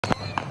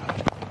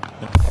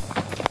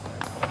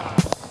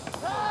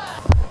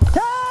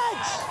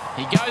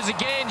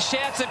again,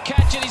 shouts of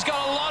catch it. He's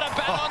got a lot of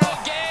bat on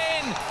it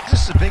again. Is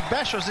this a big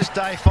bash or is this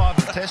day 5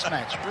 of the test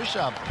match?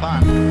 Rishabh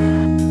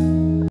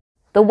Pant.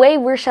 The way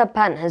Rishabh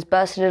Pant has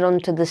bursted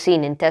onto the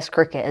scene in Test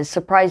cricket has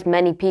surprised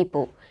many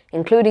people,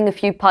 including a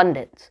few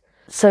pundits.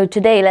 So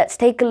today let's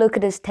take a look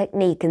at his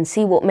technique and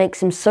see what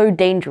makes him so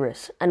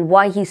dangerous and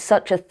why he's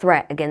such a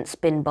threat against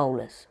spin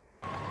bowlers.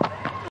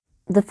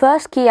 The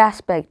first key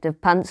aspect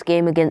of Pant's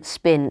game against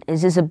spin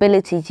is his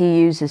ability to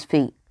use his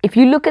feet. If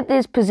you look at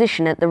his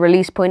position at the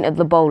release point of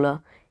the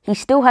bowler, he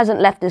still hasn't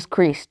left his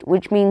crease,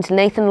 which means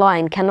Nathan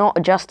Lyon cannot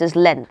adjust his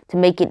length to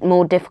make it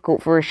more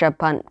difficult for Rishabh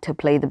Pant to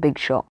play the big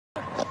shot.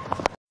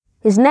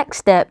 His next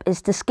step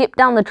is to skip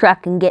down the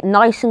track and get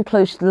nice and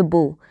close to the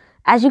ball.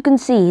 As you can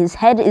see, his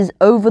head is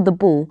over the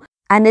ball,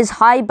 and his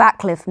high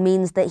backlift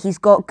means that he's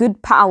got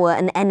good power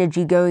and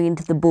energy going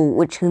into the ball,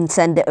 which can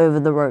send it over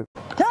the rope.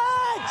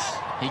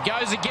 He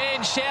goes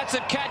again, shouts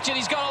of catch it.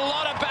 He's got a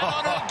lot of bat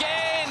on it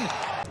again.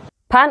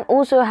 Pant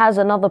also has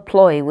another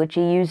ploy which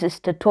he uses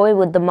to toy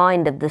with the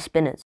mind of the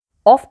spinners.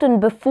 Often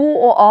before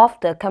or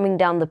after coming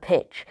down the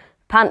pitch,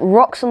 Pant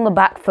rocks on the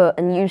back foot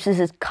and uses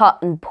his cut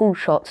and pull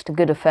shots to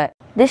good effect.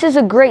 This is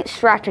a great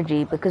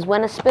strategy because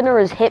when a spinner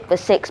is hit for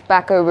 6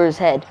 back over his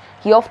head,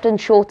 he often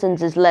shortens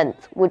his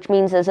length, which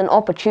means there's an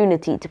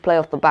opportunity to play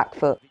off the back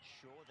foot.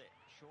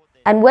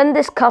 And when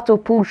this cut or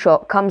pull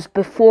shot comes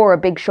before a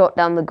big shot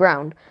down the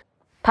ground,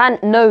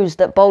 Pant knows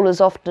that bowlers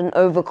often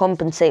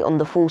overcompensate on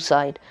the full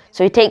side,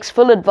 so he takes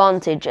full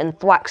advantage and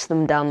thwacks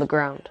them down the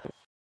ground.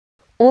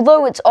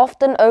 Although it's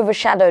often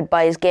overshadowed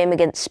by his game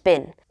against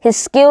spin, his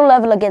skill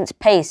level against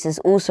pace is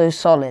also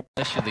solid.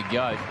 There should they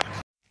go.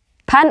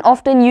 Pant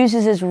often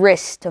uses his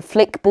wrist to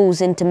flick balls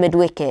into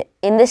mid-wicket.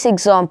 In this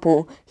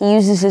example, he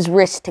uses his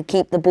wrist to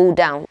keep the ball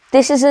down.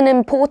 This is an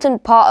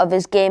important part of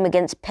his game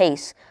against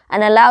pace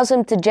and allows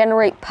him to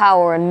generate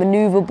power and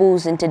manoeuvre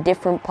balls into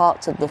different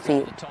parts of the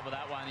field. Top of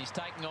that one, he's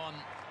taking on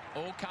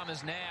all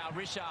comers now.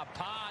 Rishabh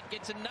Pant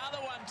gets another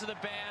one to the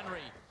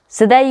boundary.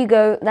 So there you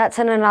go, that's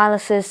an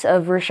analysis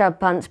of Rishabh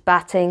Pant's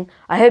batting.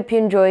 I hope you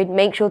enjoyed.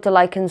 Make sure to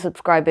like and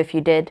subscribe if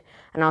you did,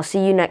 and I'll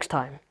see you next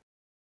time.